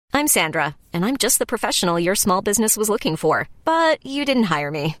I'm Sandra, and I'm just the professional your small business was looking for. But you didn't hire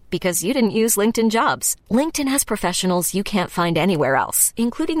me because you didn't use LinkedIn Jobs. LinkedIn has professionals you can't find anywhere else,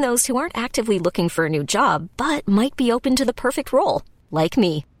 including those who aren't actively looking for a new job, but might be open to the perfect role, like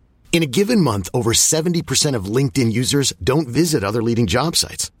me. In a given month, over 70% of LinkedIn users don't visit other leading job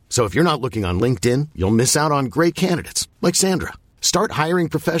sites. So if you're not looking on LinkedIn, you'll miss out on great candidates like Sandra. Start hiring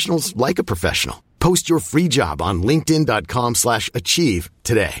professionals like a professional. Post your free job on linkedin.com/achieve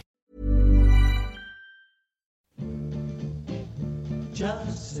today.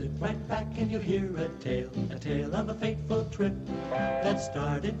 Just sit right back and you'll hear a tale of a fateful trip that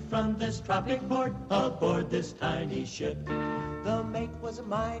started from this tropic port aboard this tiny ship. The mate was a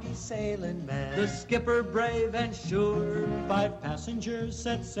mighty sailing man, the skipper brave and sure. 5 passengers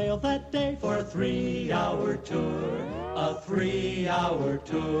set sail that day for a 3-hour tour, a 3-hour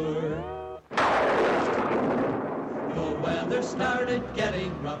tour. The weather started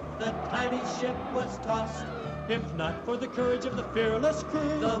getting rough, the tiny ship was tossed. If not for the courage of the fearless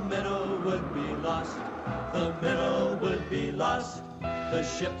crew, the minnow would be lost, the minnow would be lost. The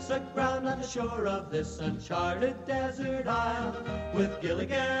ship's aground on the shore of this uncharted desert isle, with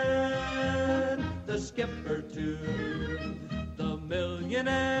Gilligan, the skipper too, the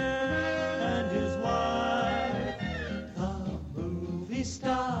millionaire and his wife, the movie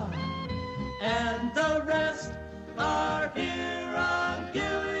star, and the rest are here on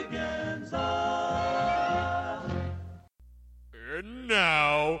Gilligan's Isle. And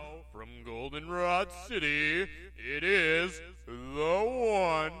now, from Goldenrod City, it is the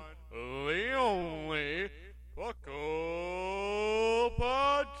one, the only Puckle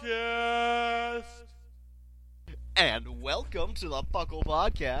Podcast. And welcome to the Puckle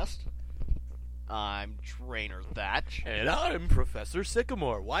Podcast. I'm Trainer Thatch. And I'm Professor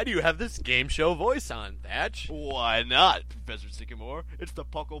Sycamore. Why do you have this game show voice on, Thatch? Why not, Professor Sycamore? It's the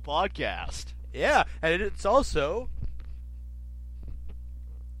Puckle Podcast. Yeah, and it's also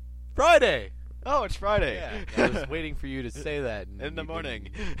Friday. Oh, it's Friday. Yeah, I was waiting for you to say that. In the morning.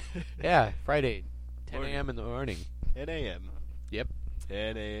 Yeah, Friday, 10 a.m. in the morning. 10 a.m. Yep.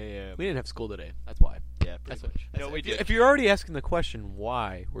 10 a.m. We didn't have school today. That's why. Yeah, pretty That's much. That's No, we did. If you're already asking the question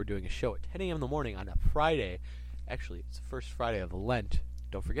why we're doing a show at 10 a.m. in the morning on a Friday, actually, it's the first Friday of Lent.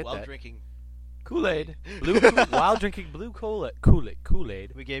 Don't forget While that. drinking Kool-Aid. While drinking blue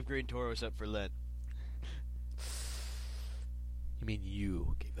Kool-Aid. We gave Green Toros up for Lent. You mean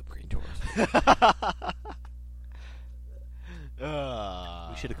you gave up Green Toros?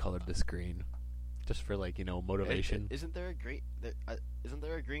 We should have colored this green, just for motivation. Isn't there a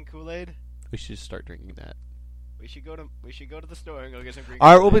green Kool-Aid? We should just start drinking that. We should go to the store and go get some green. All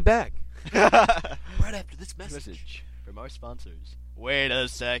right, Kool-Aid. we'll be back right after this Message from our sponsors. Wait a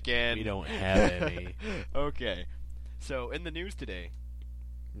second. We don't have any. Okay. So in the news today,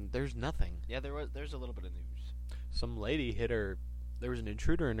 There's nothing. yeah, there's a little bit of news. Some lady hit her. There was an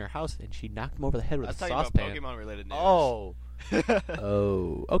intruder in her house, and she knocked him over the head with I'll a tell you about saucepan. Pokemon-related news. Oh.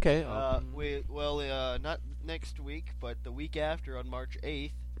 Oh. Okay. Not next week, but the week after, on March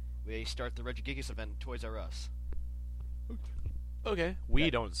 8th, we start the Regigigas event in Toys R Us. Okay. We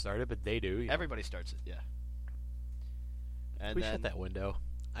Yeah. don't start it, but they do. Everybody starts it, yeah. And We then, shut that window.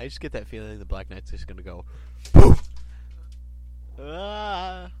 I just get that feeling the Black Knight's just gonna go.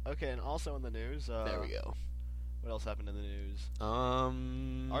 Okay, and also in the news, There we go. what else happened in the news?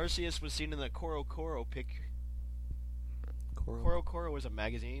 Arceus was seen in the Koro Koro pic. Koro Koro is a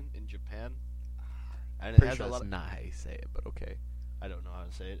magazine in Japan. And it Pretty has sure a lot that's of... not how you say it, but okay. I don't know how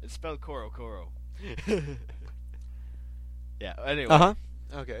to say it. It's spelled Koro Koro. Yeah, anyway. Uh-huh.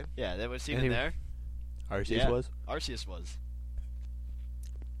 Okay. Yeah, that was seen Anyway. in there. Arceus Yeah. was? Arceus was.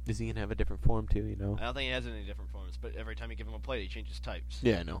 Is he gonna have a different form too, you know? I don't think he has any different forms, but every time you give him a plate, he changes types.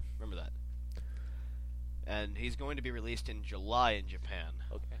 Yeah, I know. Remember that. And he's going to be released in July in Japan.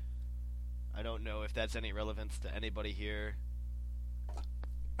 Okay. I don't know if that's any relevance to anybody here.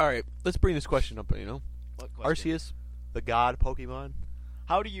 Alright, let's bring this question up, you know? What question? Arceus, the god Pokemon?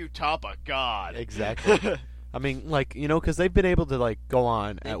 How do you top a god? Exactly. I mean, because they've been able to, go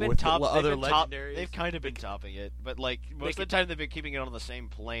on with other legendaries. They've kind of been topping it, but, most of the time they've been keeping it on the same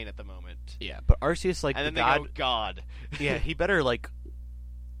plane at the moment. Yeah, but Arceus, and the then god... they go, God. Yeah, he better,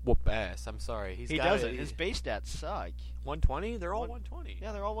 whoop ass. I'm sorry. He doesn't. His base stats suck. 120? They're all 120.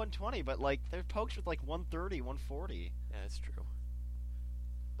 Yeah, they're all 120, but, they're pokes with, 130, 140. Yeah, that's true.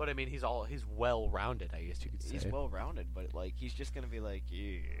 But, I mean, he's well-rounded, I guess you could say. He's well-rounded, but, he's just gonna be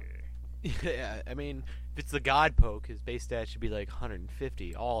yeah. Yeah, I mean, if it's the God poke, his base stat should be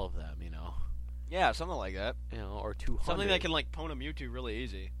 150, all of them, you know. Yeah, something like that. You know, or 200. Something that can Pona Mewtwo really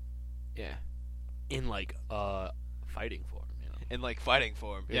easy. Yeah. In fighting form, you know. in like fighting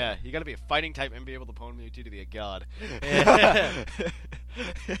form. Yeah, you gotta be a fighting type and be able to pwn Mewtwo to be a god.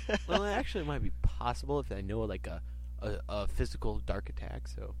 Well, actually, it might be possible if I know like a physical dark attack.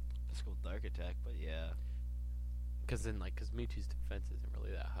 So, Physical dark attack, but yeah. because Mewtwo's defense isn't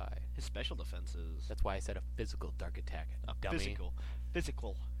really that high. His special defenses. That's why I said a physical dark attack. Dummy.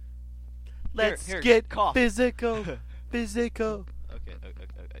 Physical. Let's Here, get cough. physical. Physical. Okay.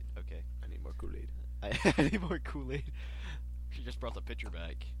 I need more Kool-Aid. I need more Kool-Aid. She just brought the pitcher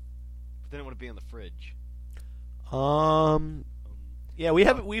back. But then it would be in the fridge. Yeah,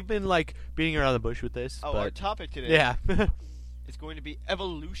 we've been like beating around the bush with this. Oh, but our topic today yeah. is going to be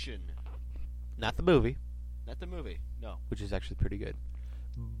evolution. Not the movie, Not the movie. No. which is actually pretty good.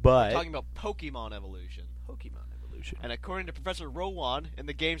 But Talking about Pokemon evolution. Pokemon evolution. And according to Professor Rowan, in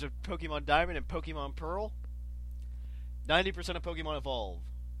the games of Pokemon Diamond and Pokemon Pearl, 90% of Pokemon evolve.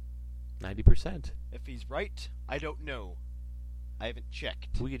 90%. If he's right, I don't know. I haven't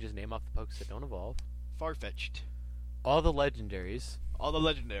checked. We could just name off the pokes that don't evolve. Farfetch'd. All the legendaries. All the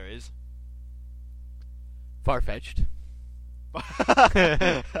legendaries. Farfetch'd.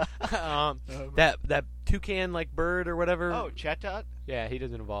 That toucan like bird or whatever. Oh, Chatot? Yeah, he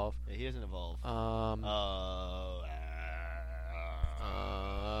doesn't evolve. Yeah, he doesn't evolve.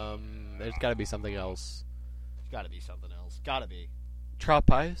 There's got to be something else. It's gotta be something else. Gotta be.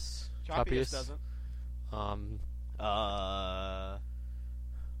 Tropius. Tropius doesn't.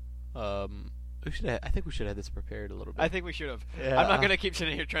 I think we should have this prepared a little bit. I think we should have. Yeah. I'm not gonna keep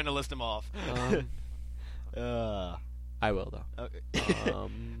sitting here trying to list them off. I will though. Okay.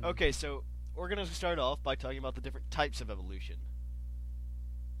 Um, Okay, so we're gonna start off by talking about the different types of evolution.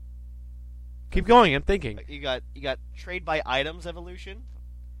 Keep going. I'm thinking. You got trade by items evolution.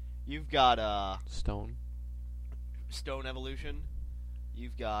 You've got Stone. stone evolution.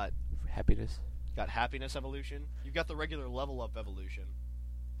 You've got Happiness. happiness evolution. You've got the regular level up evolution.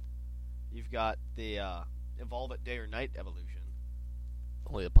 You've got the evolve at day or night evolution.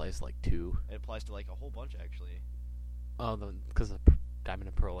 Only applies like 2. It applies to like a whole bunch actually. Oh, because Diamond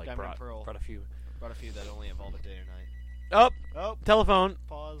and Pearl Diamond and Pearl. brought a few. Brought a few that only evolve at day or night. Oh, Oh, telephone.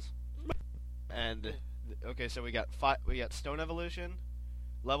 pause. And okay, so we got stone evolution,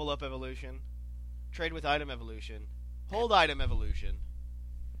 level up evolution, trade with item evolution, hold item evolution,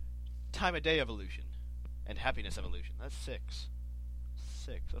 time of day evolution, and happiness evolution. That's 6.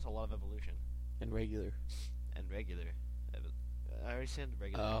 6. That's a lot of evolution. And regular. And regular. I already said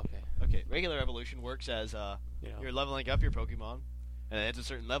regular. Oh, okay. Okay, regular evolution works as You know. you're leveling up your Pokemon, and it hits a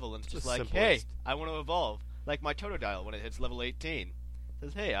certain level, and it's just the like, simplest. hey, I want to evolve. Like my Totodile when it hits level 18. It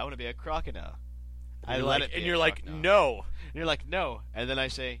says, hey, I want to be a Crocodile. And Crocodile. you're like, no. And you're like, no. And then I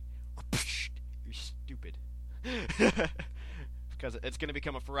say, you're stupid. Because it's going to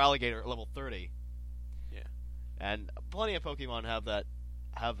become a Feraligatr at level 30. Yeah. And plenty of Pokemon have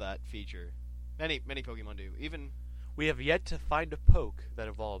that feature. Many Pokemon do. Even We have yet to find a poke that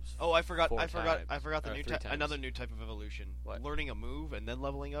evolves. oh, I forgot 4 the times, new or 3 times. another new type of evolution. What? Learning a move and then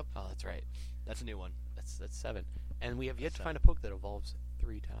leveling up. Oh, that's right. That's a new one. That's 7. And we have yet That's to find a 7. poke that evolves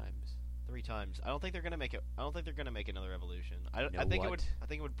 3 times. 3 times. I don't think they're gonna make it. I don't think they're gonna make another evolution. I know think what? I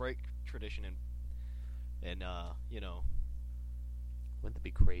think it would break tradition and you know, Wouldn't that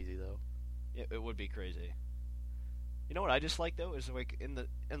be crazy though? it would be crazy. You know what I just like though is like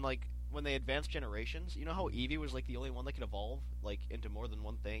like when they advance generations. You know how Eevee was like the only one that could evolve like into more than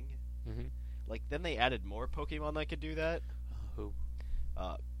one thing. Mm-hmm. Like then they added more Pokemon that could do that. Who?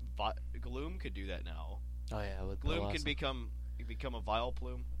 Gloom could do that now. Oh yeah, with Gloom Blossom. can become a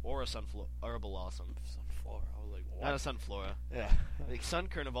Vileplume or a or a Blossom. Sunflower. I was like, what? Not a Sunflora. Yeah. Like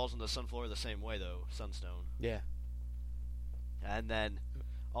Sunkern evolves into Sunflora the same way though, Sunstone. Yeah. And then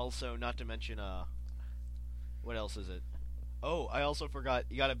also not to mention what else is it? Oh, I also forgot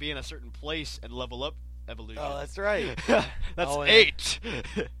you gotta be in a certain place and level up evolution. Oh, that's right. That's Oh, and 8.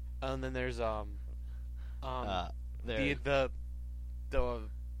 And then there's there. the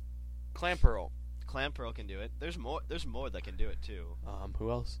Clamperl. Clamperl can do it. There's more that can do it too.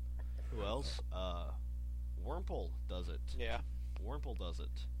 Who else? Who else? Wurmple does it. Yeah. Wurmple does it.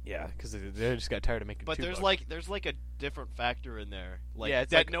 Yeah, because they just got tired of making. But there's like a different factor in there, like Yeah,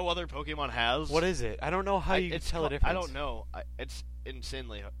 it's that like- no other Pokemon has. What is it? I don't know how you can tell the difference. I don't know. It's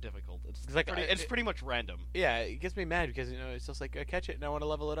insanely difficult. It's It's like, it's pretty much random. Yeah, it gets me mad because it's just like I catch it and I want to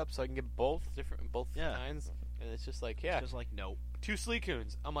level it up so I can get both Yeah. kinds, and it's just like yeah, It's just like no. 2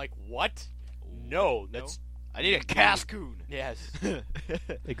 Suicunes. I'm like what? No, that's I need a Cascoon. yes,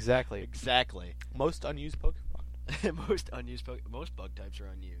 exactly. Exactly. Most unused Pokemon. Most bug types are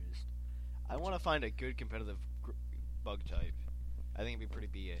unused. I want to find a good competitive bug type. I think it'd be pretty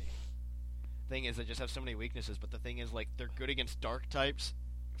BA. thing is they just have so many weaknesses. But the thing is, like, they're good against dark types,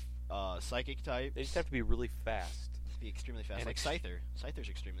 psychic types. They just have to be really fast. Be extremely fast, And like Scyther. Scyther's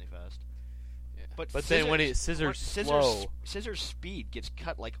extremely fast. Yeah. But then when Scissor's slow, Scissor's speed gets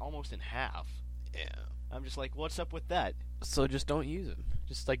cut like almost in half. yeah. I'm just like, what's up with that? So just don't use him.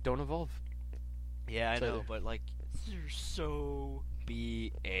 Just like don't evolve. Yeah, I So- know, but like, Scissor's so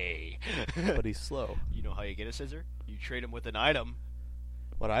BA. But he's slow. You know how you get a Scissor? You trade him with an item,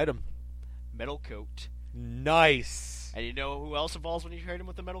 What item? Metal Coat. Nice. And you know who else evolves when you trade him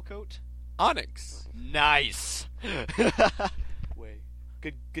with the Metal Coat? Onyx. Nice. Way.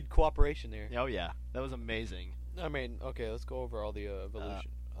 Good cooperation there. Oh yeah, that was amazing. I mean, okay, let's go over all the evolution.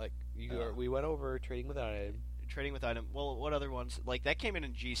 We went over trading with an item. Trading with item. Well, what other ones? Like that came in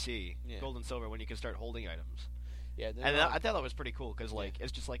GC, Yeah. Gold and Silver, when you can start holding items. Yeah, And I thought that was pretty cool because like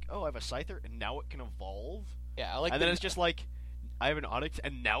it's just like, oh, I have a Scyther and now it can evolve. yeah, I like. And then it's just like, I have an Onyx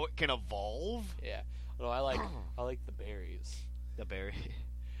and now it can evolve. yeah. No, I like the berries. The berry.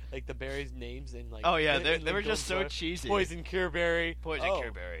 Like the berries' names in like. Oh yeah, in they the were just so Gold cheesy. Poison Cure Berry. Poison oh,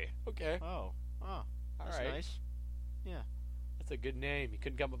 Cure Berry. Okay, Oh, that's Alright. nice. Yeah. that's a good name. You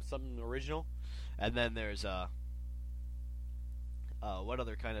couldn't come up with something original. And then there's what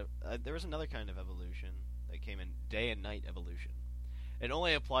other kind of? There was another kind of evolution that came in, day and night evolution. It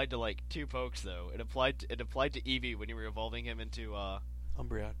only applied to like 2 pokes though. It applied to Eevee when you were evolving him into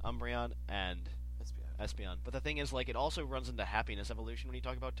Umbreon and Espeon. But the thing is, like, it also runs into happiness evolution when you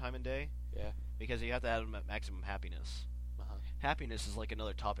talk about time and day, Yeah. because you have to have them at maximum happiness. Uh-huh. Happiness is like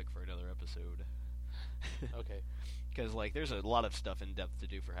another topic for another episode. Okay. Because like there's a lot of stuff in depth to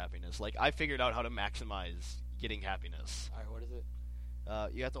do for happiness. Like I figured out how to maximize getting happiness. All right. What is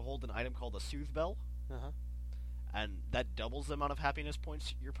it? You have to hold an item called a Soothe Bell, Uh huh. and that doubles the amount of happiness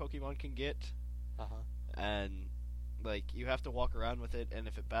points your Pokemon can get. Uh huh. And like you have to walk around with it, and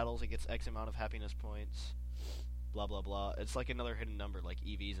if it battles, it gets X amount of happiness points. Blah blah blah. It's like another hidden number, like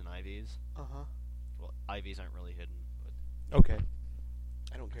EVs and IVs. Uh huh. Well, IVs aren't really hidden, but Okay.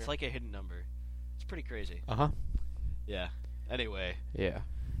 I don't care. it's like a hidden number. It's pretty crazy. Uh huh. Yeah. Anyway, Yeah.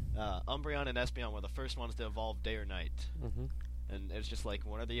 Umbreon and Espeon were the first ones to evolve day or night, Mhm. and it's just like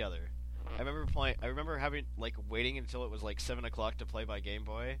one or the other. I remember having like waiting until it was like 7 o'clock to play by Game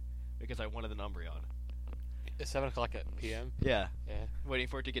Boy because I wanted an Umbreon. It's 7:00 at PM. Yeah. Yeah. Waiting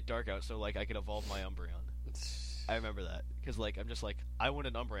for it to get dark out so like I could evolve my Umbreon. I remember that because like I'm just like I want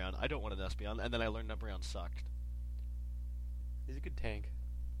an Umbreon, I don't want an Espeon, and then I learned Umbreon sucked. He's a good tank.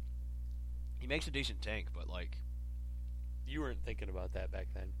 He makes a decent tank, but like You weren't thinking about that back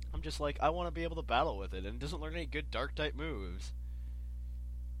then. I'm just like I want to be able to battle with it, and it doesn't learn any good dark type moves.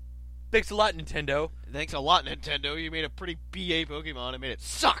 Thanks a lot, Nintendo. Thanks a lot, Nintendo. You made a pretty BA Pokemon and made it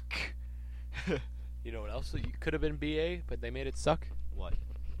suck. You know what else? You could have been BA, but they made it suck. What?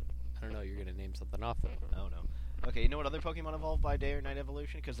 I don't know. You're gonna name something off though. Oh no. Okay, you know what other Pokemon evolved by day or night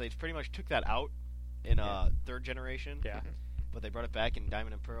evolution? Because they pretty much took that out in Yeah. 3rd generation. Yeah. But they brought it back in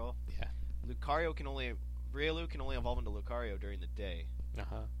Diamond and Pearl. Yeah. Riolu can only evolve into Lucario during the day, Uh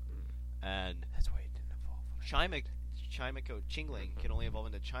huh. and That's why it didn't evolve. Chingling can only evolve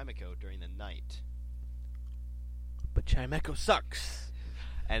into Chimecho during the night, But Chimecho sucks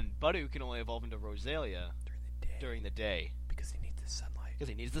and Budu can only evolve into Roselia during the day during the day because he needs the sunlight because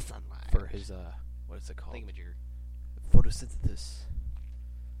he needs the sunlight for his what is it called? thingamajigger. Photosynthesis.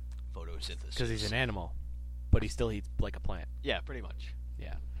 Photosynthesis. Because he's an animal, but he still eats like a plant. Yeah, pretty much.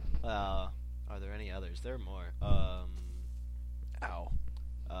 Yeah. Are there any others? There are more. Ow.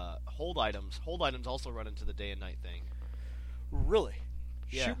 Hold items. Hold items also run into the day and night thing. Really?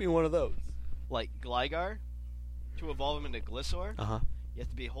 Yeah. Shoot me one of those. Like Gligar, to evolve him into Gliscor, Uh huh. you have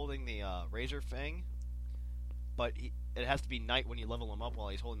to be holding the Razor Fang, but it has to be night when you level him up while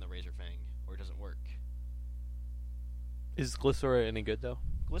he's holding the Razor Fang, or it doesn't work. Is Gliscor any good though?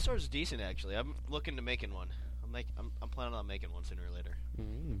 Gliscor's decent actually. I'm looking to making one. I'm planning on making one sooner or later.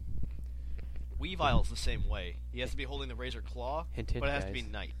 Mm. Weavile's the same way. He has to be holding the Razor Claw, Hint, hint, but it has to be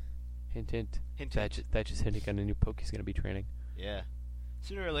guys. night. Hint, hint. Hint, That hint. just hinting on a new poke he's gonna be training. Yeah.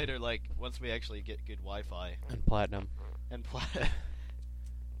 Sooner or later, like once we actually get good Wi-Fi And platinum. and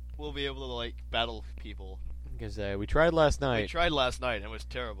we'll be able to like battle people. Because we tried last We night. tried last night and it was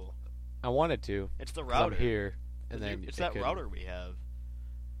terrible. I wanted to. It's the 'cause router. I'm here. And then it's it that couldn't. router we have.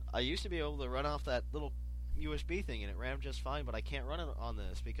 I used to be able to run off that little USB thing and it ran just fine, but I can't run it on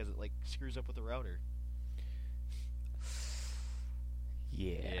this because it like screws up with the router.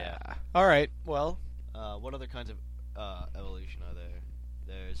 Yeah. All right. Well, What other kinds of evolution are there?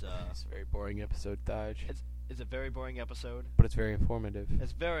 There's it's a very boring episode, Dodge. it's a very boring episode. But it's very informative.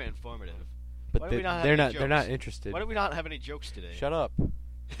 It's very informative. But why do we not have they're any not. They're not jokes? interested. Why do we not have any jokes today? Shut up.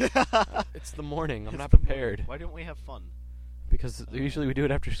 It's the morning. I'm It's not the morning. prepared. Why don't we have fun? Because usually we do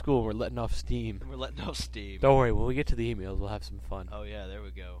it after school and we're letting off steam. We're letting off steam. Don't worry, when we get to the emails, we'll have some fun. Oh yeah, there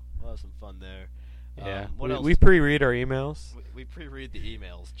we go. We'll have some fun there. Yeah. What else? We pre-read our emails. We pre-read the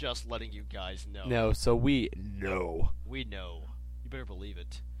emails, just letting you guys know. No, so we know. We know. You better believe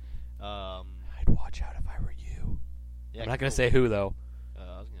it. I'd watch out if I were you. Yeah, I'm not going to cool. say who, though.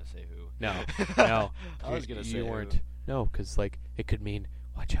 I was gonna say who. No. No. I was gonna say you who. weren't. No, because, like, it could mean,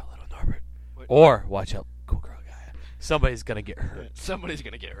 watch out, little Norbert. What? Or, watch out, cool girl guy. Somebody's going to get hurt. Somebody's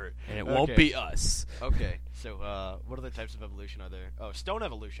gonna get hurt, And it won't be us. Okay, so what other types of evolution are there? Oh, stone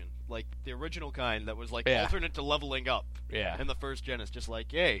evolution, like the original kind that was like Yeah. alternate to leveling up. Yeah. In the first gen, it's just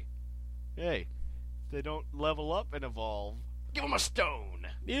like, hey, they don't level up and evolve. Give them a stone.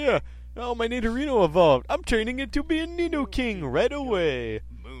 Yeah. Oh, my Nidorino evolved. I'm turning it to be a Nidoking right away.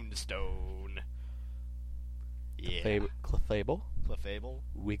 Moonstone. Yeah. Clefable, Clefable,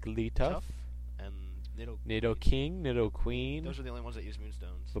 Wigglytuff, Tough, and Nidoking, Nidoqueen, Those are the only ones that use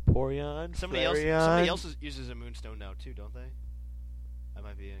moonstones. Vaporeon, Somebody Flareon. else uses a moonstone now too, don't they? I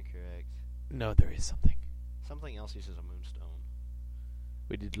might be incorrect. No, there is something. Something else uses a moonstone.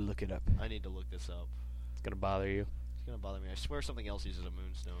 We need to look it up. I need to look this up. It's gonna bother you. It's gonna bother me. I swear something else uses a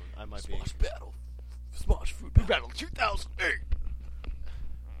moonstone. I might be. Battle. Smosh Fruit Battle 2008.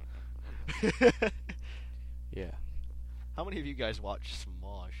 Yeah. How many of you guys watch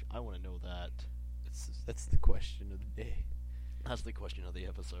Smosh? I want to know that. That's the question of the day. That's the question of the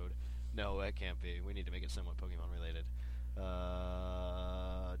episode. No, that can't be. We need to make it somewhat Pokemon related.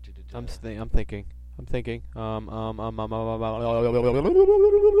 I'm thinking. Stone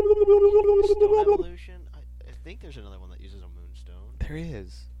evolution. I think there's another one that uses a moonstone. There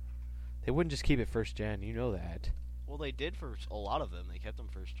is. They wouldn't just keep it first gen. You know that. Well, they did for a lot of them. They kept them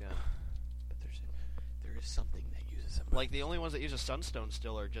first gen. But there is something that uses a Like the only ones that use a sunstone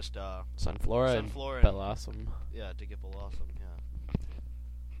still are just Sunflora and Sunflora Bellossom. yeah, to get Blossom. Yeah.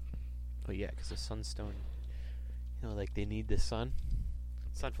 Oh yeah, because the sunstone, you know, like they need the sun.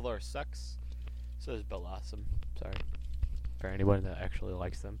 Sunflora sucks. So does Bellossom. Sorry, for anyone that actually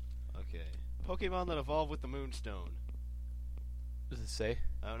likes them. Okay. Pokemon that evolve with the moonstone. What does it say?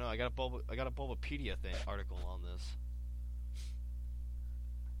 I don't know. I got a Bulbapedia article on this.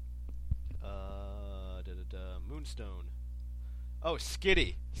 Moonstone. Oh,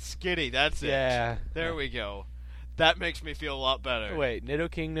 Skitty. Skitty, that's it. Yeah. There we go. That makes me feel a lot better. Wait,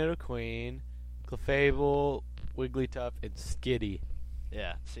 Nidoking, Nidoqueen, Clefable, Wigglytuff, and Skitty.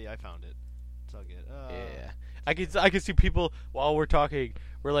 Yeah, see, I found it. It's all good. Yeah. I can see people while we're talking.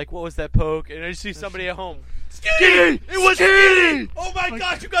 We're like, "What was that poke?" And I just see somebody at home. Skitty! It was Skitty! Oh my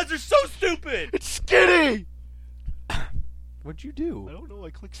gosh, you guys are so stupid! It's Skitty! What'd you I do? don't know. I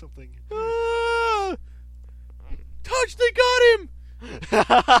clicked something. Ah! Touch! They got him!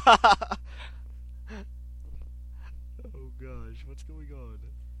 Oh gosh, what's going on?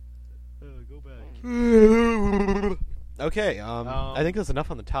 Go back. Okay. I think that's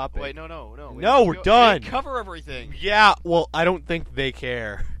enough on the topic. Wait, no. No, we're done. We didn't cover everything. Yeah. Well, I don't think they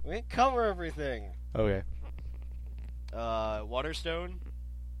care. We didn't cover everything. Okay. Waterstone,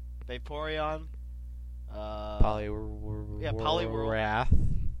 Vaporeon, Poliwrath. Wrath.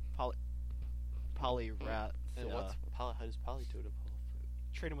 Poliwrath. How does Politoed evolve?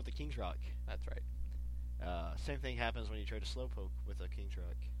 Trade him with the King's Rock. That's right. Same thing happens when you trade a Slowpoke with a King's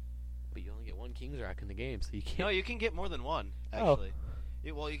Rock. But you only get one King's Rock in the game, so you can't. No, you can get more than one, Oh. actually.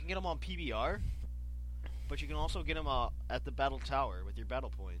 You can get them on PBR, but you can also get them at the Battle Tower with your battle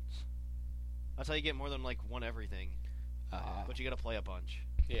points. That's how you get more than, like, one everything. But you gotta play a bunch.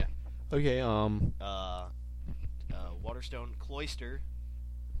 Yeah. Okay, Waterstone, Cloyster.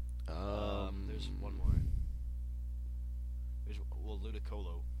 There's one more. There's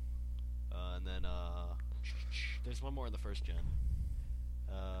Ludicolo. And then there's one more in the first gen.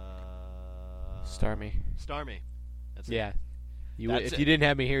 Starmie. Starmie. That's it. Yeah. That's if it. you didn't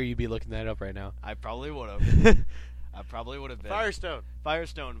have me here, you'd be looking that up right now. I probably would have. I probably would have been. Firestone.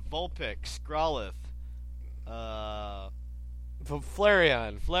 Vulpix, Growlithe,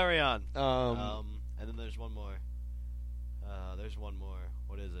 Flareon. Flareon. And then there's one more.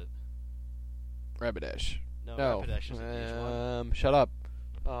 What is it? Rapidash. No, No. Rapidash isn't each one. Shut up.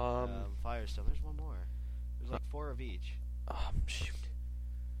 Firestone. There's one more. There's like 4 of each. Shoot.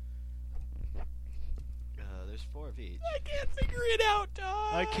 There's 4 of each. I can't figure it out.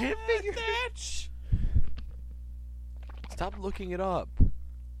 I can't figure that. Stop looking it up.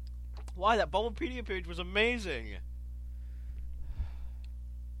 Why? That Bulbapedia page was amazing.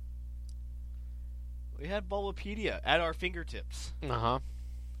 We had Bulbapedia at our fingertips. Uh-huh.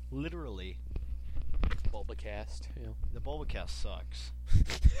 Literally. Bulbacast. Yeah. The Bulbacast sucks.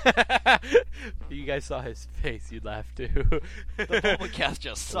 If you guys saw his face, you'd laugh too. The Bulbacast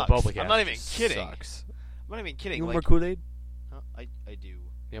just The sucks. Bulbacast I'm not even just kidding. Sucks. I'm not even kidding. You want like, more Kool-Aid? I do. You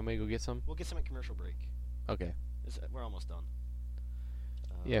want me to go get some? We'll get some at commercial break. Okay. We're almost done.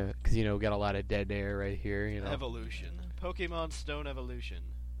 Yeah, because we got a lot of dead air right here. Evolution. Pokemon Stone Evolution.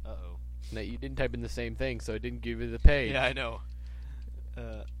 Uh-oh. No, you didn't type in the same thing, so it didn't give you the page. Yeah, I know.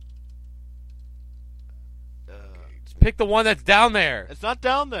 Just pick the one that's down there. It's not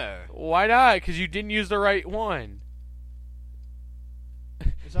down there. Why not? Because you didn't use the right one.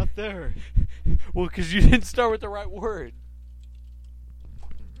 It's not there. Well, because you didn't start with the right word.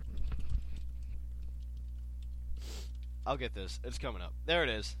 I'll get this. It's coming up. There it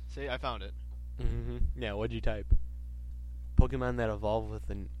is. See, I found it. Mm-hmm. Yeah, what'd you type? Pokemon that evolve with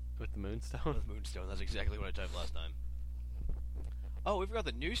the Moonstone? With Moonstone. That's exactly what I typed last time. Oh, we forgot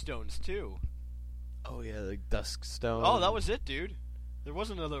the new stones, too. Oh, yeah, the Dusk Stone. Oh, that was it, dude. There was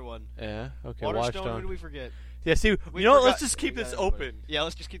another one. Yeah, okay. Waterstone, who did we forget? Yeah, see, We you know what? forgot- Let's just keep we this got it, open. Yeah,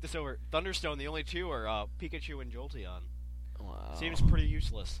 let's just keep this over. Thunderstone, the only two are Pikachu and Jolteon. Wow. Seems pretty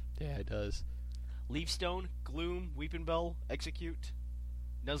useless. Yeah, it does. Leafstone, Gloom, Weepinbell, Execute,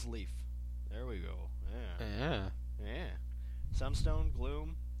 Nuzleaf. There we go. Yeah. Yeah. Sunstone,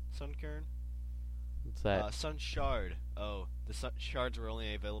 Gloom, Sunkern. What's that? Sun Shard. Oh, the Sun Shards were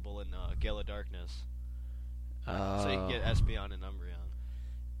only available in Gale of Darkness. So you can get Espeon and Umbreon.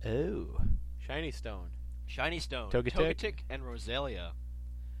 Oh. Shiny Stone. Shiny Stone, Togetic? and Roselia.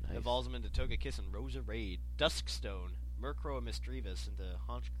 Nice. Evolves them into Togekiss and Roserade. Duskstone, Murkrow and Misdreavus into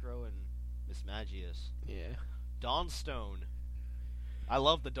Honchkrow and Mismagius. Yeah. Dawnstone. I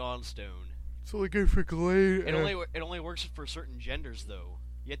love the Dawnstone. It's only good for Glade. It only works for certain genders, though.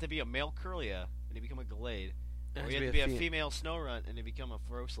 You have to be a male Kirlia and you become a Glade. Or you have to be a female Snorunt and you become a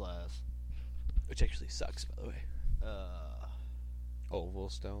Froslass. Which actually sucks, by the way. Oval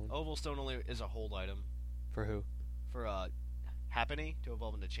Stone. Oval Stone only is a hold item. For who? For Happiny to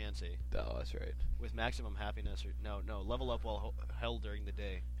evolve into Chansey. Oh, that's right. With maximum happiness. Level up while held during the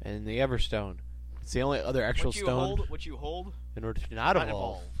day. And the Everstone. It's the only other actual stone What you hold in order to not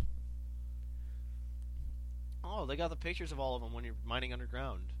evolve. Oh, they got the pictures of all of them when you're mining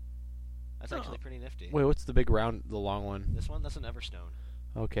underground. That's actually pretty nifty. Wait, what's the big round, the long one? This one? That's an Everstone.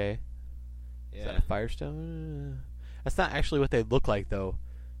 Okay. Yeah. Is that a Firestone? That's not actually what they look like, though.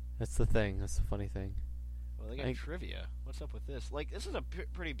 That's the thing. That's the funny thing. Well, they got trivia. What's up with this? Like, this is a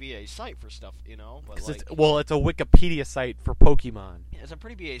pretty BA site for stuff, you know? But like, it's a Wikipedia site for Pokemon. Yeah, it's a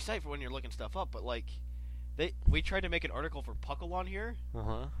pretty BA site for when you're looking stuff up, but like, we tried to make an article for Puckle here.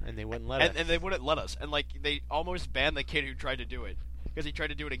 And they wouldn't let us. And they wouldn't let us. And like, they almost banned the kid who tried to do it. Because he tried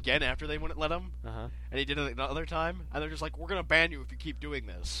to do it again after they wouldn't let him. And he did it another time. And they're just like, we're going to ban you if you keep doing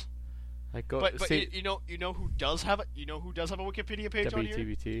this. But you know who does have it? You know who does have a Wikipedia page on here?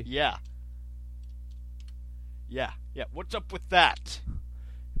 WTBT? Yeah. What's up with that?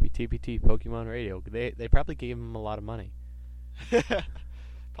 WTBT Pokemon Radio. They probably gave him a lot of money.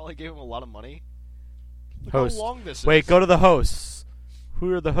 Probably gave him a lot of money. Look Host. how long this is. Wait, go to the hosts.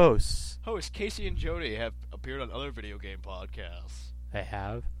 Who are the hosts? Hosts Casey and Jody have appeared on other video game podcasts. They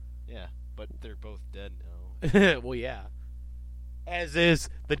have? Yeah, but they're both dead now. Well, yeah. As is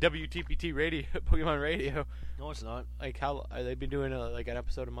the WTPT radio, Pokemon Radio. No, it's not. Like, how are they been doing like an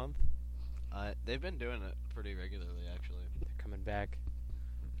episode a month? They've been doing it pretty regularly, actually. They're coming back.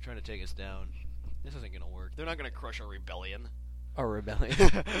 They're trying to take us down. This isn't gonna work. They're not gonna crush our rebellion. Our rebellion.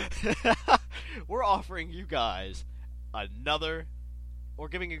 We're offering you guys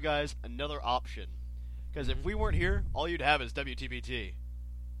giving you guys another option. Because if we weren't here, all you'd have is WTBT.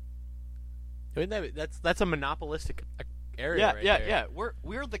 That's a monopolistic area. Yeah.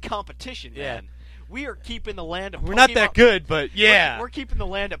 We're the competition, man. We are keeping the land of Pokemon. We're not that good, but yeah. We're keeping the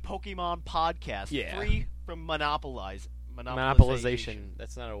land of Pokemon podcast free from monopolization.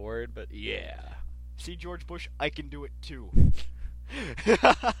 That's not a word, but yeah. See, George Bush, I can do it too.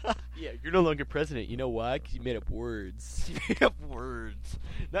 Yeah, you're no longer president. You know why? Because you made up words. You made up words.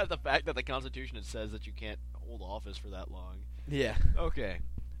 Not the fact that the Constitution says that you can't hold office for that long. Yeah. Okay.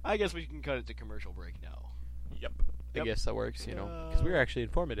 I guess we can cut it to commercial break now. Yep. I guess that works, because we're actually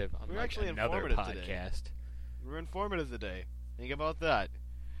informative on another podcast. We're informative today. Think about that.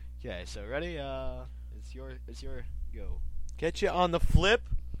 Okay, so ready? It's your go. Get you on the flip.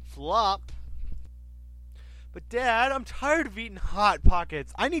 Flop. But Dad, I'm tired of eating Hot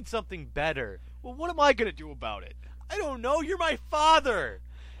Pockets. I need something better. Well, what am I gonna do about it? I don't know. You're my father.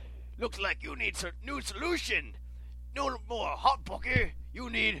 Looks like you need some new solution. No more Hot Pocket. You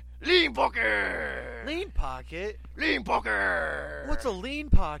need Lean Pocket. Lean Pocket? Lean Pocket. What's a Lean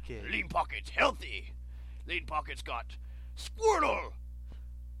Pocket? Lean Pocket's healthy. Lean Pocket's got Squirtle,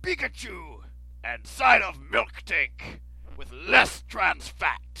 Pikachu, and side of milk tank with less trans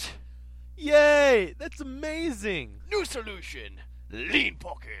fat. Yay! That's amazing! New solution, Lean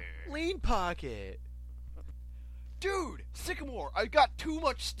Pocket. Lean Pocket. Dude, Sycamore, I got too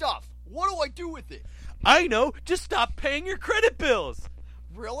much stuff. What do I do with it? I know! Just stop paying your credit bills!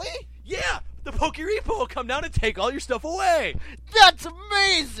 Really? Yeah! The Poke Repo will come down and take all your stuff away! That's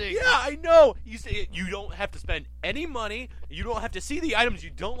amazing! Yeah, I know! You say you don't have to spend any money, you don't have to see the items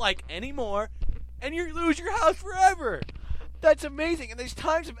you don't like anymore, and you lose your house forever! That's amazing. In these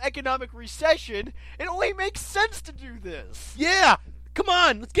times of economic recession, it only makes sense to do this. Yeah! Come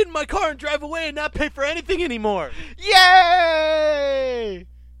on, let's get in my car and drive away and not pay for anything anymore! Yay!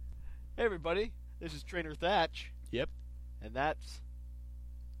 Hey everybody, this is Trainer Thatch. Yep. And that's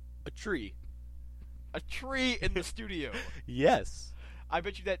A tree. a tree in the studio. Yes. I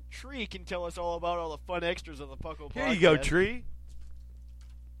bet you that tree can tell us all about all the fun extras of the Puckle Podcast. Here you go, tree.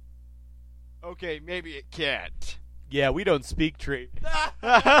 Okay, maybe it can't. Yeah, we don't speak tree.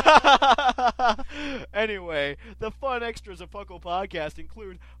 Anyway, the fun extras of Puckle Podcast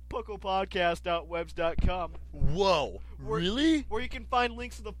include pucklepodcast.webs.com, Whoa. Really? where you can find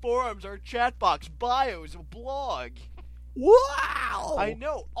links to the forums, our chat box, bios, a blog. Wow! I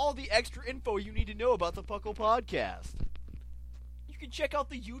know, all the extra info you need to know about the Puckle Podcast. You can check out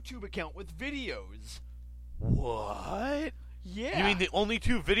the YouTube account with videos. What? Yeah. You mean the only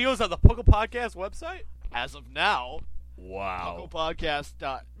 2 videos on the Puckle Podcast website? As of now, Wow. PucklePodcast.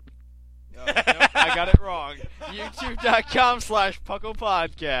 No, I got it wrong.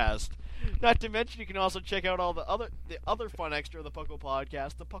 YouTube.com/PucklePodcast. Not to mention, you can also check out all the other fun extra of the Puckle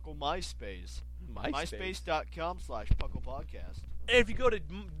Podcast, the Puckle MySpace. MySpace.com/PucklePodcast. And if you go to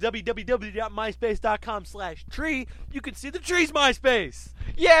www.myspace.com/tree, you can see the tree's MySpace.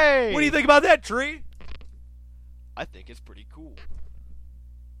 Yay! What do you think about that, tree? I think it's pretty cool.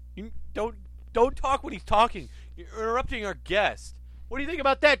 You don't talk when he's talking. You're interrupting our guest. What do you think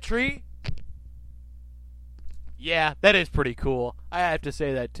about that, tree? Yeah, that is pretty cool. I have to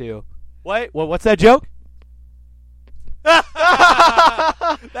say that too. What's that joke?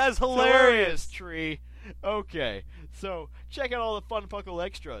 That's hilarious. Tree. Okay, so check out all the fun Puckle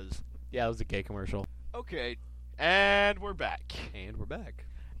extras. Yeah, that was a gay commercial. Okay, and we're back. And we're back.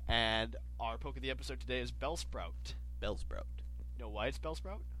 And our poke of the episode today is Bellsprout. Bellsprout. You know why it's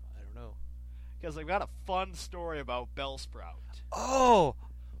Bellsprout? I don't know. Because I've got a fun story about Bellsprout. Oh!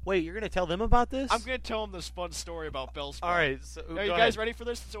 Wait, you're going to tell them about this? I'm going to tell them this fun story about Bellsprout. Alright, so Are you guys ready for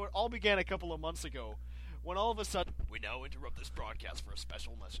this? So it all began a couple of months ago, when all of a sudden, we now interrupt this broadcast for a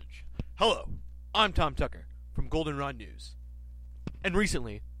special message. Hello, I'm Tom Tucker from Goldenrod News. And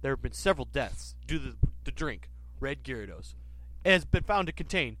recently, there have been several deaths due to the drink, Red Gyarados. It has been found to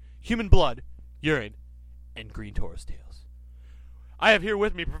contain human blood, urine, and green Tauros tails. I have here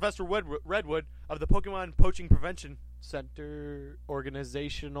with me Professor Redwood of the Pokemon Poaching Prevention Center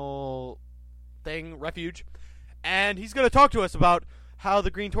organizational thing, refuge. And he's going to talk to us about how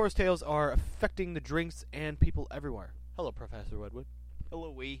the green Tauros tails are affecting the drinks and people everywhere. Hello, Professor Redwood.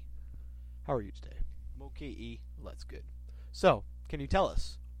 Hello, E. How are you today? I'm okay, E. Well, that's good. So, can you tell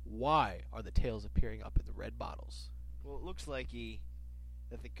us, why are the tails appearing up in the red bottles? Well, it looks like, E,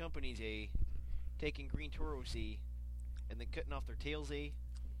 that the company's, taking green Tauros, E, and then cutting off their tails, E,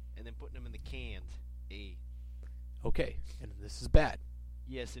 and then putting them in the cans, E. Okay, and this is bad.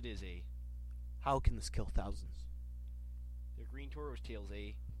 Yes, it is, E. How can this kill thousands? They're green Tauros tails,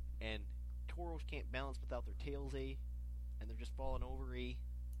 E, and Tauros can't balance without their tails, E, and they're just falling over, E,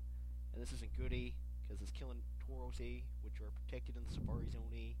 and this isn't good, E, because it's killing Tauros, E, which are protected in the Safari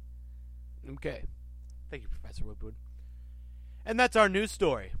Zone, E. Okay. Thank you, Professor Woodwood. And that's our news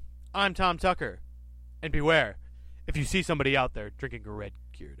story. I'm Tom Tucker. And beware, if you see somebody out there drinking a red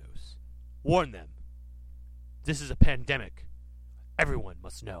Gyarados, warn them. This is a pandemic. Everyone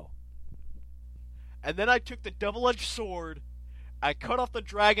must know. And then I took the double-edged sword, I cut off the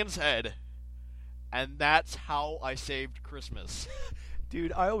dragon's head, and that's how I saved Christmas.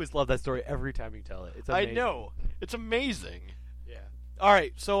 Dude, I always love that story every time you tell it. It's amazing. I know. It's amazing. Yeah. All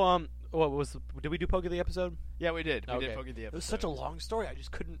right, so did we do Poke of the episode? Yeah, we did. We Okay. did Poke the episode. It was such a long story. I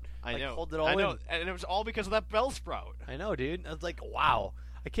just couldn't hold it all I know. in. And it was all because of that Bellsprout. I know, dude. I was like, wow.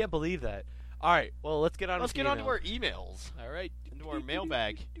 I can't believe that. All right, well, let's get on Let's with get the on to emails. our emails. All right. Into our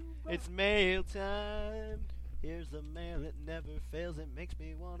mailbag. It's mail time. Here's the mail that never fails. It makes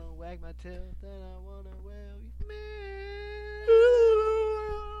me want to wag my tail. Then I want to wave mail.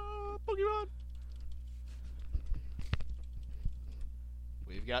 Pokemon.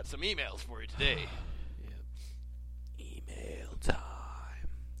 We've got some emails for you today. Email time.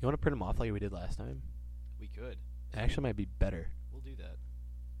 You want to print them off like we did last time? We could. It actually might be better. We'll do that.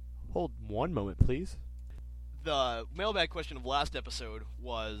 Hold one moment, please. The mailbag question of last episode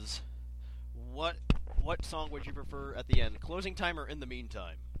was, what song would you prefer at the end? Closing time or in the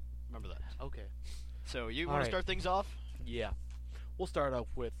meantime? Remember that. Okay. So you All want right. to start things off? Yeah. We'll start off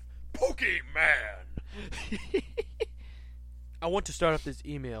with Pokemon. I want to start off this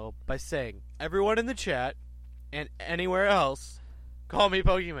email by saying, everyone in the chat and anywhere else, call me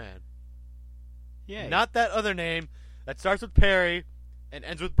Pokemon. Yeah. Not that other name that starts with Perry and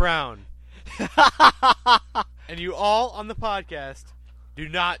ends with Brown. And you all on the podcast do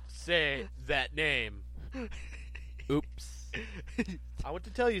not say that name. Oops. I want to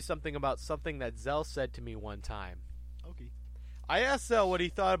tell you something about something that Zell said to me one time. Okay. I asked Zell what he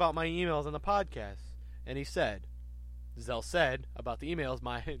thought about my emails on the podcast, and he said, Zell said about the emails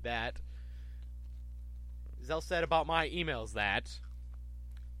Zell said about my emails that,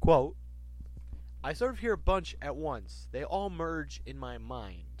 quote, I sort of hear a bunch at once. They all merge in my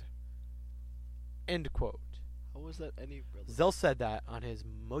mind. End quote. How was that any relevant? Zell said that on his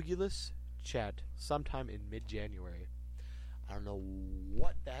Mogulus chat sometime in mid-January. I don't know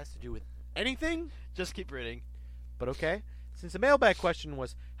what that has to do with anything, Just keep reading. but okay. Since the mailbag question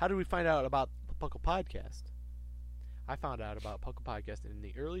was, how did we find out about the Puckle Podcast? I found out about Puckle Podcast in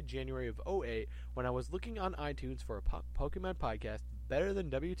the early January of 2008 when I was looking on iTunes for a Pokemon podcast better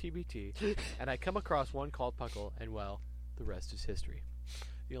than WTBT, and I come across one called Puckle, and well, the rest is history.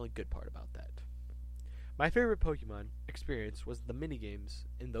 The only good part about that. My favorite Pokemon experience was the minigames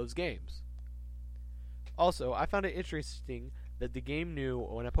in those games. Also, I found it interesting that the game knew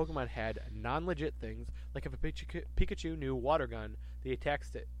when a Pokemon had non-legit things, like if a Pikachu knew Water Gun, the attack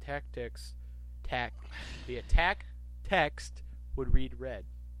text would read red.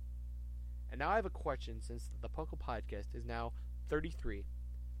 And now I have a question, since the Puckle Podcast is now 33,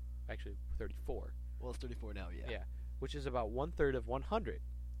 actually 34. Well, it's 34 now, yeah. Yeah, which is about 1/3 of 100.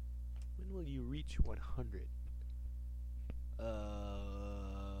 When will you reach 100?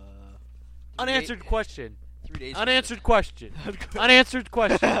 Unanswered question. 3 days. Unanswered question. Unanswered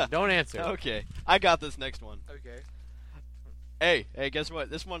question. Don't answer. Okay, I got this next one. Okay. Hey, guess what?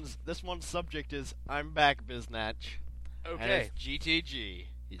 This one's subject is I'm back, Biznatch. And Okay. it's GTG.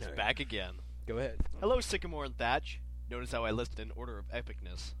 He's Alright. back again. Go ahead. Hello, Sycamore and Thatch. Notice how I listed in order of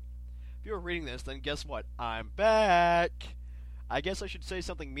epicness. If you were reading this, then guess what? I'm back! I guess I should say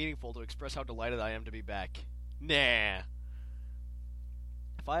something meaningful to express how delighted I am to be back. Nah.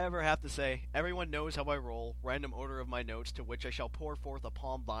 If I ever have to say, everyone knows how I roll, random order of my notes to which I shall pour forth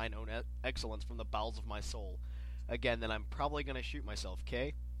upon thine own excellence from the bowels of my soul. Again, then I'm probably gonna shoot myself,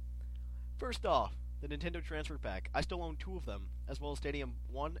 K? First off, the Nintendo Transfer Pack. I still own 2 of them, as well as Stadium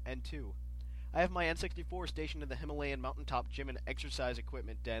 1 and 2. I have my N64 stationed in the Himalayan mountaintop gym and exercise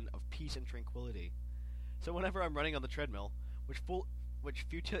equipment den of peace and tranquility. So whenever I'm running on the treadmill, which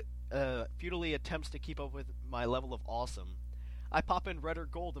futilely attempts to keep up with my level of awesome, I pop in red or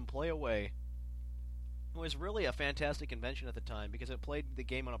gold and play away. It was really a fantastic invention at the time because it played the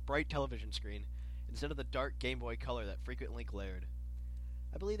game on a bright television screen instead of the dark Game Boy Color that frequently glared.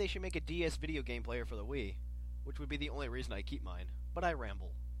 I believe they should make a DS video game player for the Wii, which would be the only reason I keep mine, but I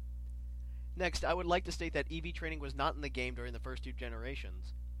ramble. Next, I would like to state that EV training was not in the game during the first 2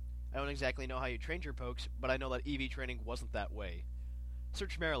 generations. I don't exactly know how you trained your pokes, but I know that EV training wasn't that way.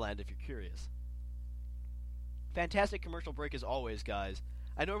 Search Maryland if you're curious. Fantastic commercial break as always, guys.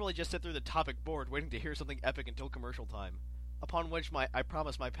 I normally just sit through the topic board waiting to hear something epic until commercial time, upon which I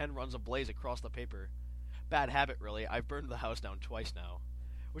promise my pen runs ablaze across the paper. Bad habit, really. I've burned the house down twice now,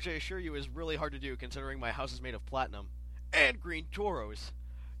 which I assure you is really hard to do considering my house is made of platinum and green Toros.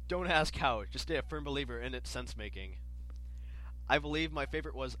 Don't ask how, just stay a firm believer in its sense-making. I believe my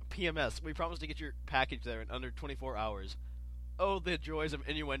favorite was PMS. We promised to get your package there in under 24 hours. Oh, the joys of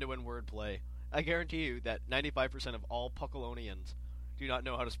innuendo and wordplay. I guarantee you that 95% of all Puckalonians do not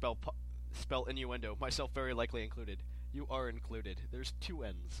know how to spell innuendo, myself very likely included. You are included. There's 2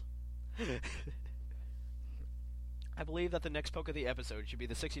 N's. I believe that the next poke of the episode should be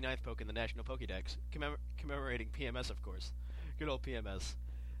the 69th poke in the National Pokédex, commemorating PMS, of course. Good old PMS.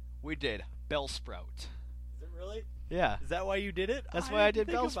 We did Bellsprout. Is it really? Yeah. Is that why you did it? That's why I did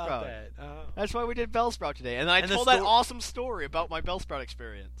didn't think about Bellsprout. that. Oh. That's why we did Bellsprout today, and I And the told that awesome story about my Bellsprout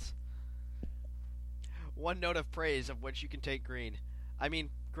experience. One note of praise of which you can take great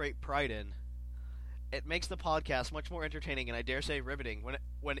pride in. It makes the podcast much more entertaining and I dare say riveting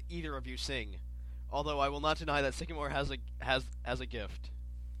when either of you sing. Although I will not deny that Sycamore has a gift.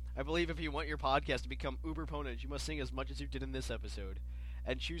 I believe if you want your podcast to become uber potent, you must sing as much as you did in this episode,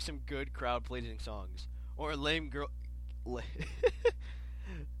 and choose some good crowd-pleasing songs, or a lame girl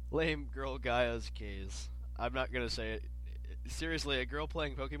Lame girl Gaia's case. I'm not gonna say it. Seriously, a girl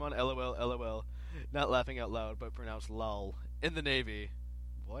playing Pokemon, LOL, LOL. Not laughing out loud, but pronounced lol. In the Navy.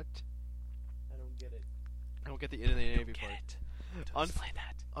 What? I don't get it. I don't get the in the Navy part. Don't explain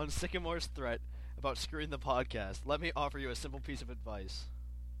that. On Sycamore's threat about screwing the podcast, let me offer you a simple piece of advice.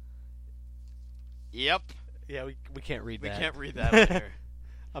 Yep. Yeah, we can't read We that. can't read that on here.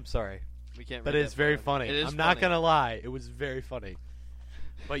 I'm sorry. We can't But read it's that very part. funny. It is I'm not funny. gonna lie. It was very funny.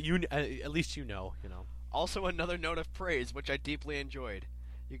 But at least you know. Also, another note of praise, which I deeply enjoyed.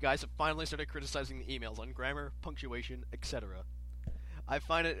 You guys have finally started criticizing the emails on grammar, punctuation, etc. I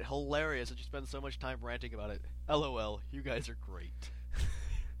find it hilarious that you spend so much time ranting about it. LOL, you guys are great.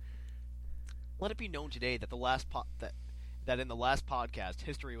 Let it be known today that that in the last podcast,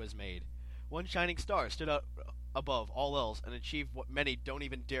 history was made. One shining star stood out above all else and achieved what many don't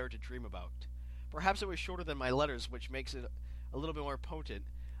even dare to dream about. Perhaps it was shorter than my letters, which makes it a little bit more potent.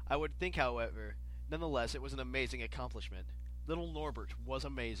 I would think, however, nonetheless, it was an amazing accomplishment. Little Norbert was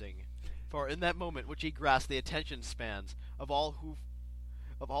amazing, for in that moment which he grasped the attention spans of all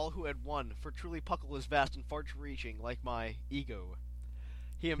who had won, for truly Puckle is vast and far-reaching, like my ego.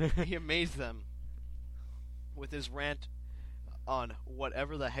 He amazed them with his rant on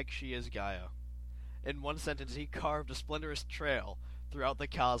whatever the heck she is, Gaia. In one sentence, he carved a splendorous trail throughout the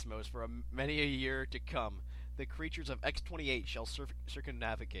cosmos for many a year to come. The creatures of X-28 shall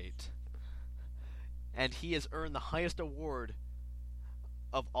circumnavigate. And he has earned the highest award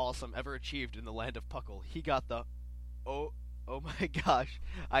of awesome ever achieved in the land of Puckle. He got the oh my gosh,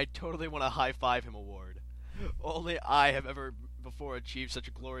 I totally want to high-five him award. Only I have ever before achieved such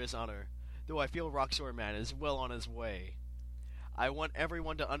a glorious honor, though I feel Roxor Man is well on his way. I want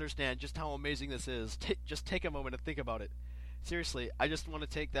everyone to understand just how amazing this is. Just take a moment and think about it. Seriously, I just want to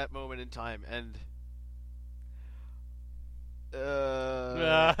take that moment in time and...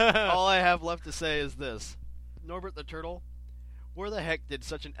 all I have left to say is this. Norbert the Turtle, where the heck did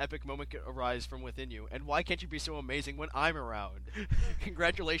such an epic moment arise from within you, and why can't you be so amazing when I'm around?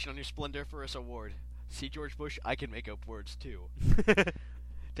 Congratulations on your splendiferous award. See, George Bush, I can make up words too.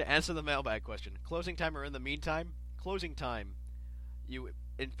 To answer the mailbag question, closing time or in the meantime? Closing time, you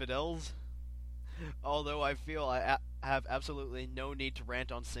infidels. Although I feel I have absolutely no need to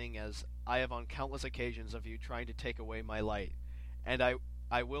rant on Sing, as I have on countless occasions of you trying to take away my light. And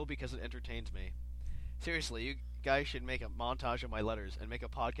I will because it entertains me. Seriously, you guys should make a montage of my letters and make a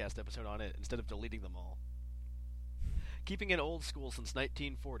podcast episode on it instead of deleting them all. Keeping it old school since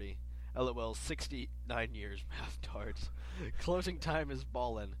 1940. LOL, 69 years, math tards. Closing time is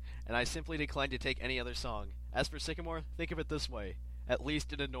ballin', and I simply decline to take any other song. As for Sycamore, think of it this way. At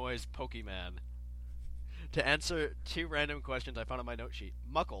least it annoys Pokemon. To answer two random questions I found on my note sheet.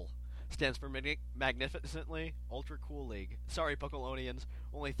 Muckle stands for Magnificently Ultra Cool League. Sorry, Puckleonians.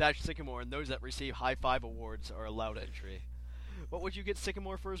 Only Thatch Sycamore and those that receive high five awards are allowed entry. What would you get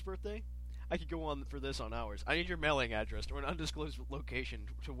Sycamore for his birthday? I could go on for this on hours. I need your mailing address or an undisclosed location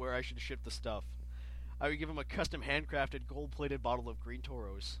to where I should ship the stuff. I would give him a custom handcrafted gold-plated bottle of Green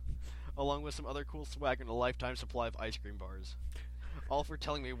Toros, along with some other cool swag and a lifetime supply of ice cream bars. All for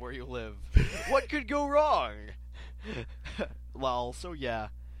telling me where you live. What could go wrong? Lol. So yeah,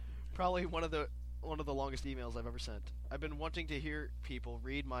 probably one of the longest emails I've ever sent. I've been wanting to hear people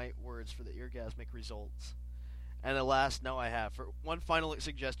read my words for the orgasmic results. And alas, now I have. For one final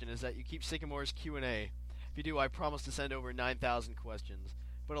suggestion is that you keep Sycamore's Q&A. If you do, I promise to send over 9,000 questions.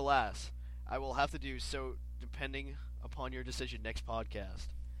 But alas, I will have to do so depending upon your decision next podcast.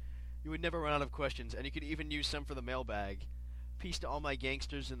 You would never run out of questions, and you could even use some for the mailbag. Peace to all my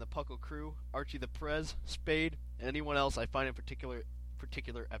gangsters in the Puckle crew, Archie the Prez, Spade, and anyone else I find in particular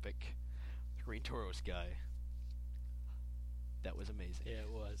epic. Green Toros guy. That was amazing. Yeah,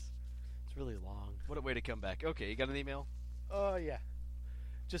 it was. It's really long. What a way to come back. Okay, you got an email? Oh, yeah.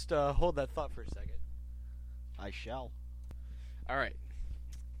 Just hold that thought for a second. I shall. All right.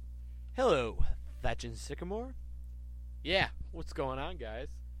 Hello, Thatch and Sycamore. Yeah, what's going on, guys?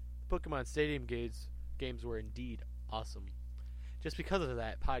 The Pokemon Stadium games were indeed awesome. Just because of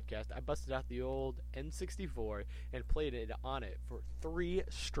that podcast, I busted out the old N64 and played it on it for 3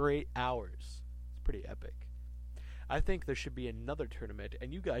 straight hours. It's pretty epic. I think there should be another tournament,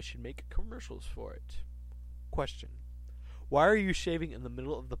 and you guys should make commercials for it. Question. Why are you shaving in the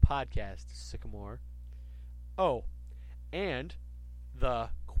middle of the podcast, Sycamore? Oh, and the,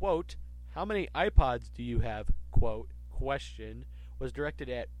 quote, how many iPods do you have, quote, question, was directed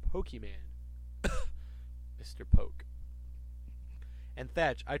at Pokemon. Mr. Poke. And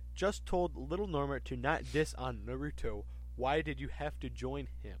Thatch, I just told Little Norma to not diss on Naruto. Why did you have to join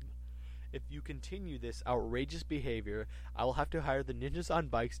him? If you continue this outrageous behavior, I will have to hire the ninjas on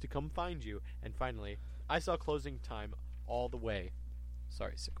bikes to come find you. And finally, I saw closing time all the way.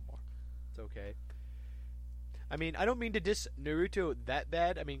 Sorry, Sycamore. It's okay. I mean, I don't mean to diss Naruto that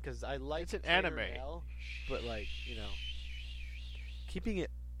bad. I mean, because I like It's an Trainer anime. Nell, but, like, you know, keeping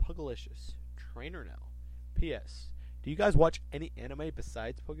it Pugalicious. Trainer Nell. P.S. Do you guys watch any anime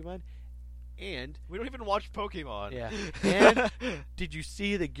besides Pokemon? And We don't even watch Pokemon. yeah. And did you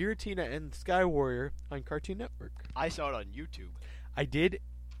see the Giratina and Sky Warrior on Cartoon Network? I saw it on YouTube. I did,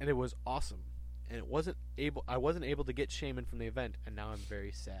 and it was awesome. And I wasn't able to get Shaman from the event, and now I'm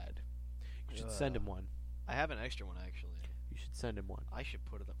very sad. You should send him one. I have an extra one, actually. You should send him one. I should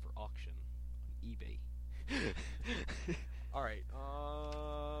put it up for auction on eBay. All right.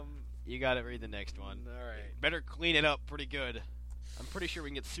 You gotta read the next one. All right. Better clean it up pretty good. I'm pretty sure we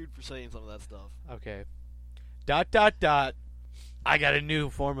can get sued for saying some of that stuff. Okay. ... I got a new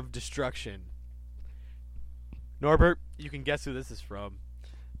form of destruction. Norbert, you can guess who this is from.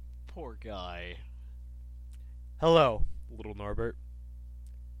 Poor guy. Hello, little Norbert.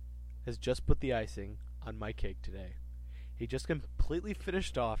 Has just put the icing on my cake today. He just completely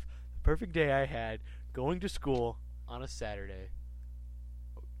finished off the perfect day I had going to school on a Saturday.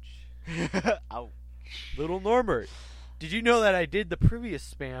 Ouch. Ouch. Little Norbert, did you know that I did the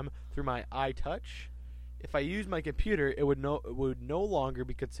previous spam through my iTouch? If I used my computer, it would no longer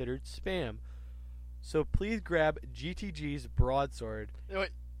be considered spam. So please grab GTG's broadsword. Wait,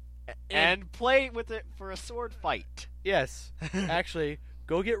 and play with it for a sword fight. Yes, actually,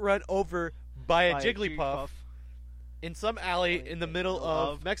 go get run over by a Jigglypuff in some alley in the middle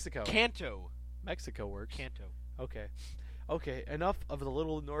of Mexico. Kanto. Mexico works. Kanto. Okay. Okay, enough of the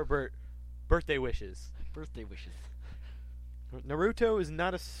little Norbert birthday wishes. Birthday wishes. Naruto is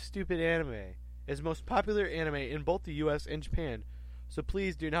not a stupid anime. It's the most popular anime in both the US and Japan. So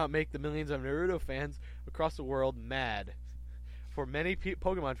please do not make the millions of Naruto fans across the world mad. For many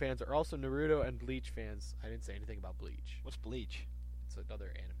Pokemon fans are also Naruto and Bleach fans. I didn't say anything about Bleach. What's Bleach? It's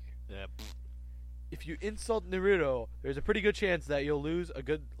another anime. Yeah. If you insult Naruto, there's a pretty good chance that you'll lose a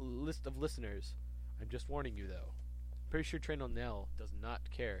good list of listeners. I'm just warning you, though. Pretty sure Trainer Nell does not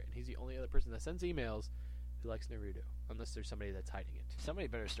care, and he's the only other person that sends emails who likes Naruto, unless there's somebody that's hiding it. Somebody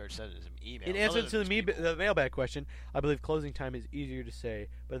better start sending some emails. In answer to the mailbag question, I believe closing time is easier to say,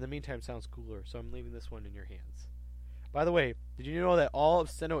 but in the meantime sounds cooler, so I'm leaving this one in your hands. By the way, did you know that all of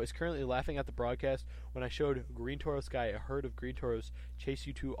Sinnoh is currently laughing at the broadcast when I showed Green Toro Sky a herd of Green Toros chase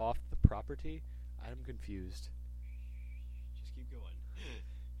you two off the property? I'm confused. Just keep going.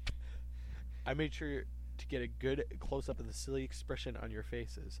 I made sure to get a good close-up of the silly expression on your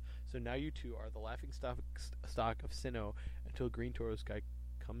faces, so now you two are the laughing stock of Sinnoh until Green Toro Sky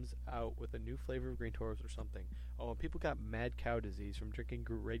comes out with a new flavor of Green Toros or something. Oh, and people got mad cow disease from drinking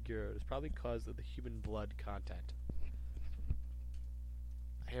red gyros, probably because of the human blood content.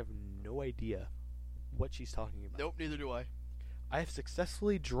 I have no idea what she's talking about. Nope, neither do I. I have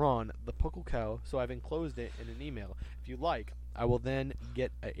successfully drawn the Puckle cow, so I've enclosed it in an email. If you like, I will then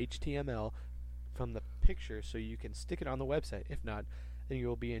get a HTML from the picture so you can stick it on the website. If not, then you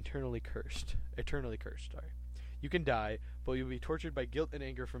will be eternally cursed. Sorry. You can die, but you'll be tortured by guilt and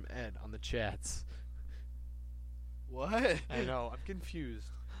anger from Ed on the chats. What? I know, I'm confused.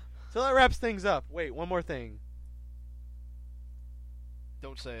 So that wraps things up. Wait, one more thing.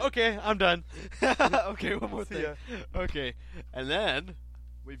 Don't say it. Okay, I'm done. Okay, one more See thing. ya. Okay, and then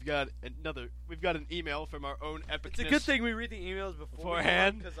we've got an email from our own epicness. It's a good thing we read the emails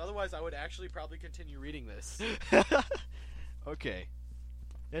beforehand, because otherwise I would actually probably continue reading this. Okay,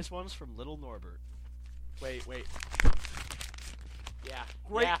 this one's from Little Norbert. Wait. Yeah,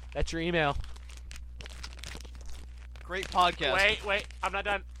 Great. Yeah, that's your email. Great podcast. Wait, I'm not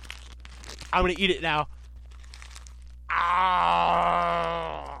done. I'm gonna eat it now.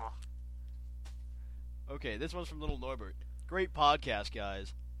 Ah! Okay, this one's from Little Norbert. Great podcast,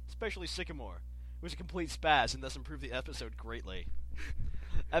 guys. Especially Sycamore. It was a complete spaz and thus improved the episode greatly.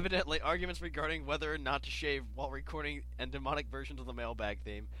 Evidently, arguments regarding whether or not to shave while recording and demonic versions of the mailbag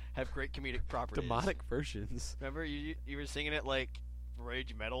theme have great comedic properties. Demonic versions? Remember, you were singing it like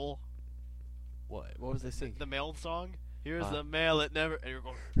rage metal? What? What was they singing? The mail song? Here's the mail it never... And you're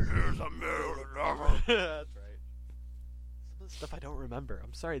going, here's the mail it never... That's right. Some of the stuff I don't remember.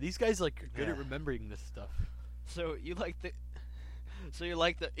 I'm sorry. These guys are good at remembering this stuff. So you like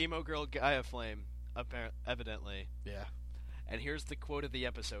the emo girl Gaia Flame, evidently. Yeah. And here's the quote of the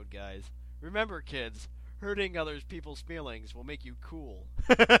episode, guys. Remember, kids, hurting other people's feelings will make you cool.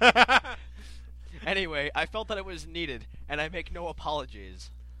 Anyway, I felt that it was needed, and I make no apologies.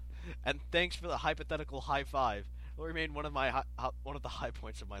 And thanks for the hypothetical high five. will remain one of the high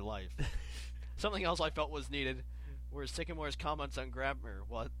points of my life. Something else I felt was needed were Sycamore's comments on grammar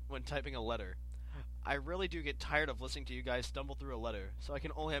when typing a letter. I really do get tired of listening to you guys stumble through a letter, so I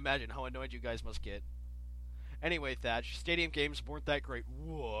can only imagine how annoyed you guys must get. Anyway, Thatch, stadium games weren't that great.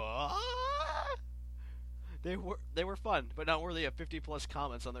 What? They were fun, but not worthy of 50-plus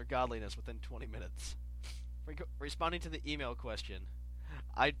comments on their godliness within 20 minutes. Responding to the email question,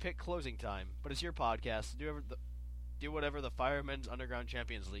 I'd pick Closing Time, but it's your podcast. Do whatever the Firemen's Underground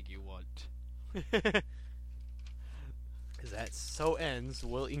Champions League you want. Because that so ends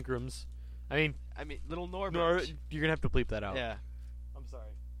Will Ingram's. I mean, little Norbert. You're gonna have to bleep that out. Yeah. I'm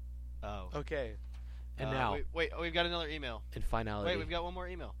sorry. Oh. Okay. And now. Wait. Oh, we've got another email. In finality. Wait, we've got one more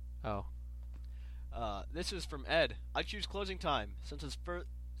email. Oh. This is from Ed. I choose Closing Time since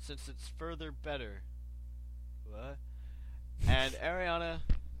it's further better. What? And Ariana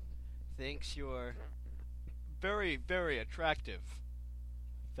thinks you're very, very attractive.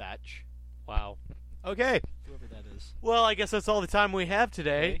 Thatch. Wow. Okay. Whoever that is. Well, I guess that's all the time we have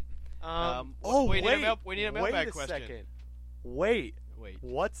today. We need a mailbag question. Wait a second. Wait. Wait.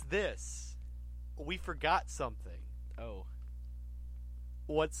 What's this? We forgot something. Oh.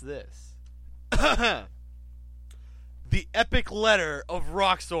 What's this? The epic letter of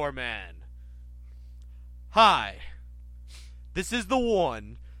Roxor Man. Hi. This is the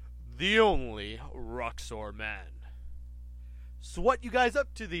one, the only Roxor Man. So what you guys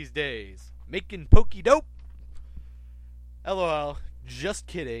up to these days? Making pokey dope? LOL. Just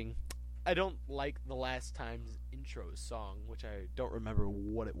kidding. I don't like the last time's intro song, which I don't remember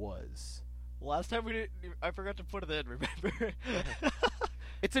what it was. Last time I forgot to put it in, remember?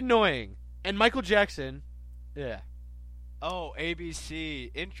 It's annoying. And Michael Jackson, yeah. Oh,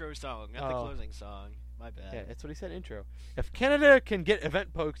 ABC, intro song, not the closing song. My bad. Yeah, that's what he said, intro. If Canada can get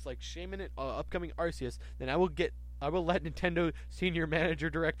event pokes like Shaman at upcoming Arceus, then I will let Nintendo Senior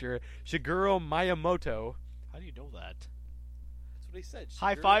Manager Director Shigeru Miyamoto. How do you know that? That's what he said.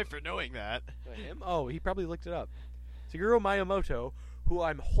 High five for knowing that. Him? Oh, he probably looked it up. Shigeru Miyamoto, who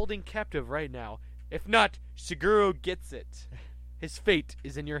I'm holding captive right now. If not, Shigeru gets it. His fate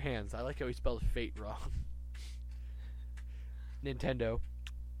is in your hands. I like how he spelled fate wrong. Nintendo.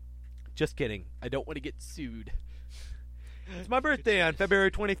 Just kidding. I don't want to get sued. It's my birthday on February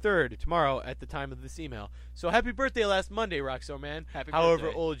 23rd, tomorrow at the time of this email. So happy birthday last Monday, Roxo Man. Happy However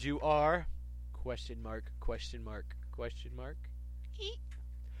birthday. old you are. Question mark, question mark, question mark.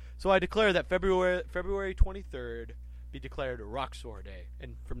 So I declare that February 23rd be declared Roxor Day.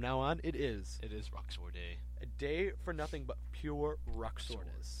 And from now on, it is. It is Roxor Day. A day for nothing but pure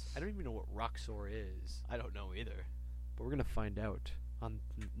Roxorness. I don't even know what Roxor is. I don't know either. But we're going to find out on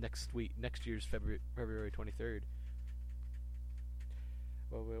next year's February 23rd.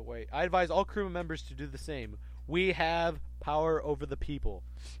 Wait. I advise all crew members to do the same. We have power over the people.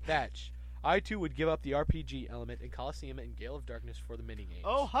 Thatch. I too would give up the RPG element in Coliseum and Gale of Darkness for the minigames.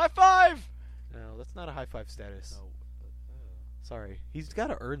 Oh, high five! No, that's not a high five status. No. Sorry. He's got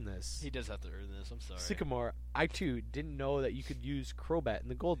to earn this. He does have to earn this. I'm sorry. Sycamore, I too didn't know that you could use Crobat in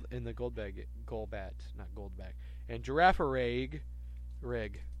the gold bag, not Goldback, and Giraffe Rig.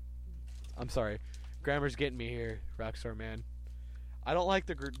 I'm sorry, grammar's getting me here, Rockstar Man. I don't like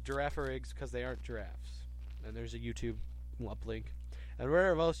the Giraffe Rigs because they aren't giraffes. And there's a YouTube uplink, and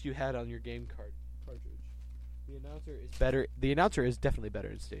wherever else you had on your game cartridge. The announcer is definitely better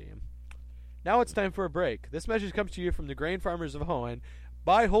in Stadium. Now it's time for a break. This message comes to you from the grain farmers of Hoenn.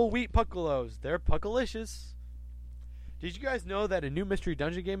 Buy whole wheat puckalos. They're puckalicious. Did you guys know that a new mystery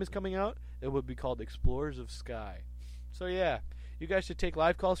dungeon game is coming out? It will be called Explorers of Sky. So yeah, you guys should take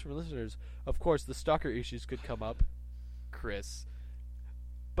live calls from listeners. Of course, the stalker issues could come up, Chris.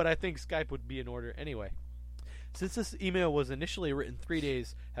 But I think Skype would be in order anyway. Since this email was initially written, 3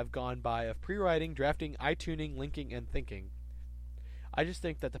 days have gone by of pre-writing, drafting, iTuning, linking, and thinking. I just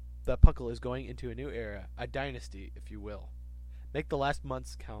think that the Puckle is going into a new era, a dynasty, if you will. Make the last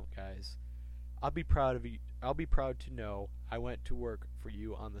months count, guys. I'll be proud of you. I'll be proud to know I went to work for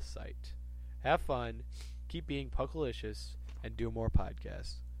you on the site. Have fun, keep being Puckalicious, and do more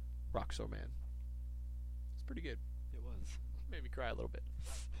podcasts. Roxo Man. It's pretty good. It was. Made me cry a little bit.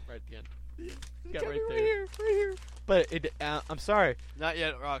 Right at the end. Got right there. Right here. But I'm sorry. Not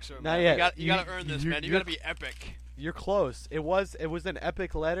yet, Roxor. Not yet. You gotta earn this, man. You gotta be epic. You're close. It was an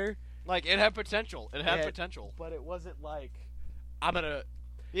epic letter. Like, it had potential. It had potential. But it wasn't like I'm gonna.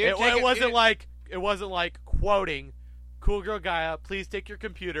 It wasn't like quoting Cool Girl Gaia, please take your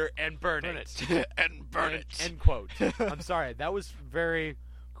computer and burn it. And burn it. End quote. I'm sorry. That was very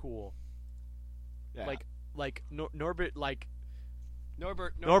cool. Yeah. Like Norbert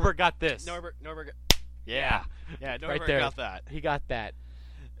Norbert got this. Norbert. Yeah. Don't Right worry there. about that. He got that.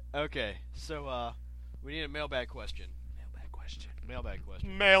 Okay, so we need a mailbag question. Mailbag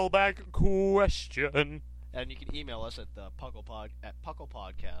question. And you can email us at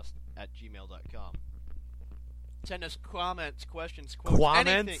pucklepodcast@gmail.com. Send us comments, questions, quotes,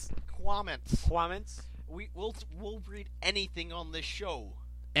 anything. Comments? We'll read anything on this show.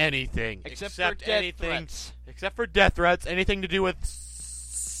 Anything. Except for death threats. Except for death threats. Anything to do with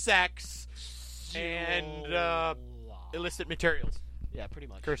sex and illicit materials. Yeah, pretty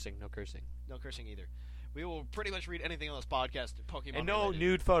much. Cursing. No cursing. No cursing either. We will pretty much read anything on this podcast. Pokemon And no related.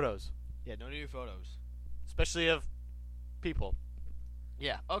 nude photos. Yeah, no nude photos. Especially of people.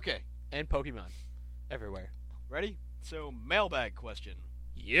 Yeah, okay. And Pokemon. Everywhere. Ready? So, mailbag question.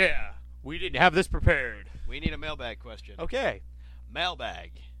 Yeah. We didn't have this prepared. We need a mailbag question. Okay.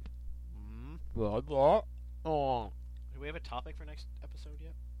 Mailbag. Oh. Do we have a topic for next episode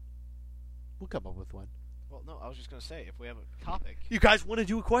yet? We'll come up with one. Well, no, I was just going to say, if we have a topic. You guys want to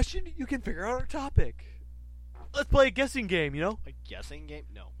do a question? You can figure out our topic. Let's play a guessing game, you know? A guessing game?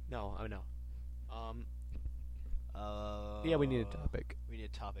 No. No, I know. Yeah, we need a topic. We need a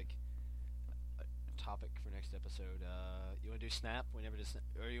topic. A topic for next episode. You want to do Snap? We never did Snap.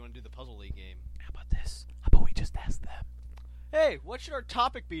 Or you want to do the Puzzle League game? How about this? How about we just ask them? Hey, what should our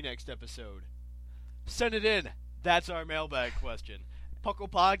topic be next episode? Send it in. That's our mailbag question.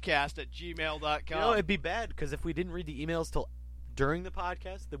 pucklepodcast@gmail.com. You know, it'd be bad, because if we didn't read the emails till during the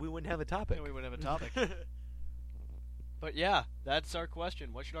podcast, then we wouldn't have a topic. Yeah, we wouldn't have a topic. But yeah, that's our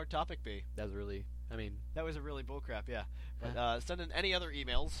question. What should our topic be? That was really, That was a really bullcrap, yeah. But send in any other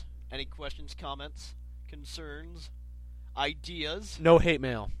emails, any questions, comments, concerns, ideas. no hate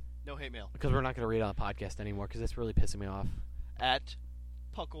mail. No hate mail. Because we're not going to read it on the podcast anymore, because it's really pissing me off. At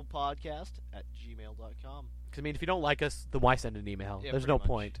pucklepodcast@gmail.com. Because, if you don't like us, then why send an email? Yeah, There's pretty no much,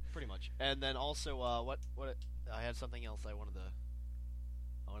 point. Pretty much. And then also, what I had something else I wanted to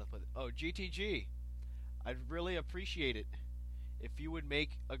put. Oh, GTG. I'd really appreciate it if you would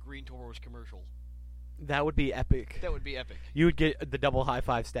make a Green Toros commercial. That would be epic. That would be epic. You would get the double high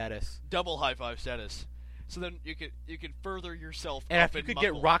five status. Double high five status. So then you could further yourself And up if you in could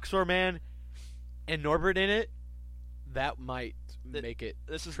Muckle. get Roxor Man and Norbert in it, that might make it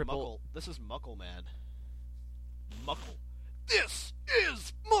This is triple. Muckle. This is Muckle, man. Muckle. This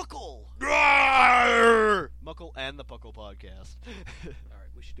is Muckle. Muckle and the Puckle Podcast. All right,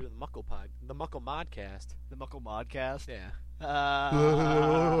 we should do the Muckle Modcast. The Muckle Modcast. Yeah.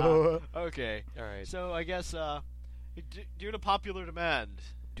 Okay. All right. So I guess due to popular demand,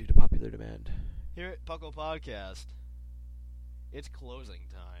 Due to popular demand. here at Puckle Podcast, it's closing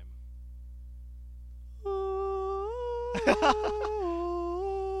time.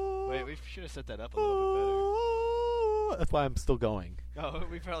 Wait, we should have set that up a little That's why I'm still going. bit better. Oh,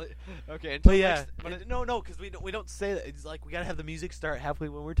 we probably okay. But yeah, But no, because we don't say that. It's like we gotta have the music start halfway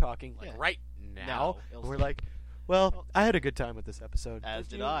when we're talking, like Yeah. right now. Now. And we're like, well, I had a good time with this episode. As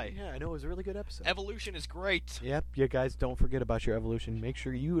did you? I. Yeah, I know it was a really good episode. evolution is great. Yep, you guys don't forget about your evolution. Make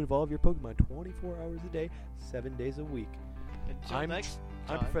sure you evolve your Pokemon 24 hours a day, 7 days a week. Until next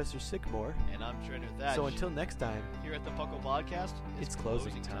I'm time. Professor Sycamore. And I'm Trainer Thatch. So until next time, here at the Puckle Podcast, it's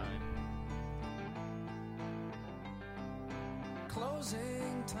closing time.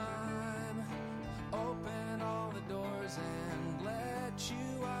 Closing time. Open all the doors and let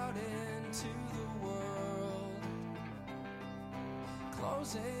you out into the world.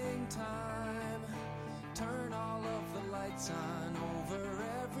 Closing time. Turn all of the lights on over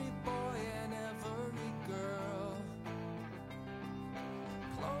every boy and every girl.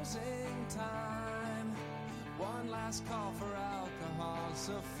 Closing time. One last call for alcohol,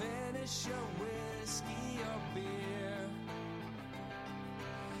 so finish your whiskey or beer.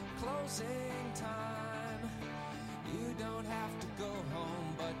 Closing time. You don't have to go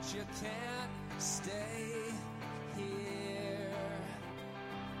home, but you can't stay here.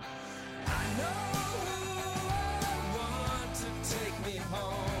 I know who I want to take me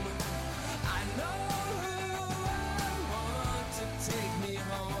home. I know who I want to take me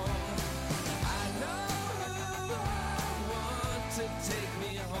home. I know who I want to take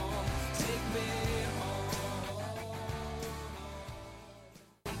me home. Take me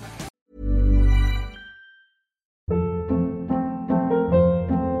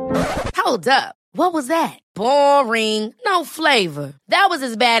Hold up. What was that? Boring. No flavor. That was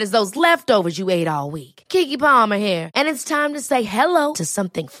as bad as those leftovers you ate all week. Keke Palmer here, and it's time to say hello to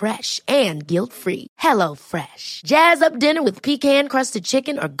something fresh and guilt-free. Hello Fresh. Jazz up dinner with pecan-crusted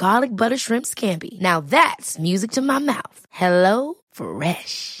chicken or garlic butter shrimp scampi. Now that's music to my mouth. Hello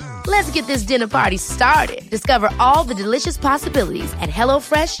Fresh. Let's get this dinner party started. Discover all the delicious possibilities at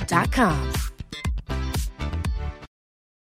HelloFresh.com.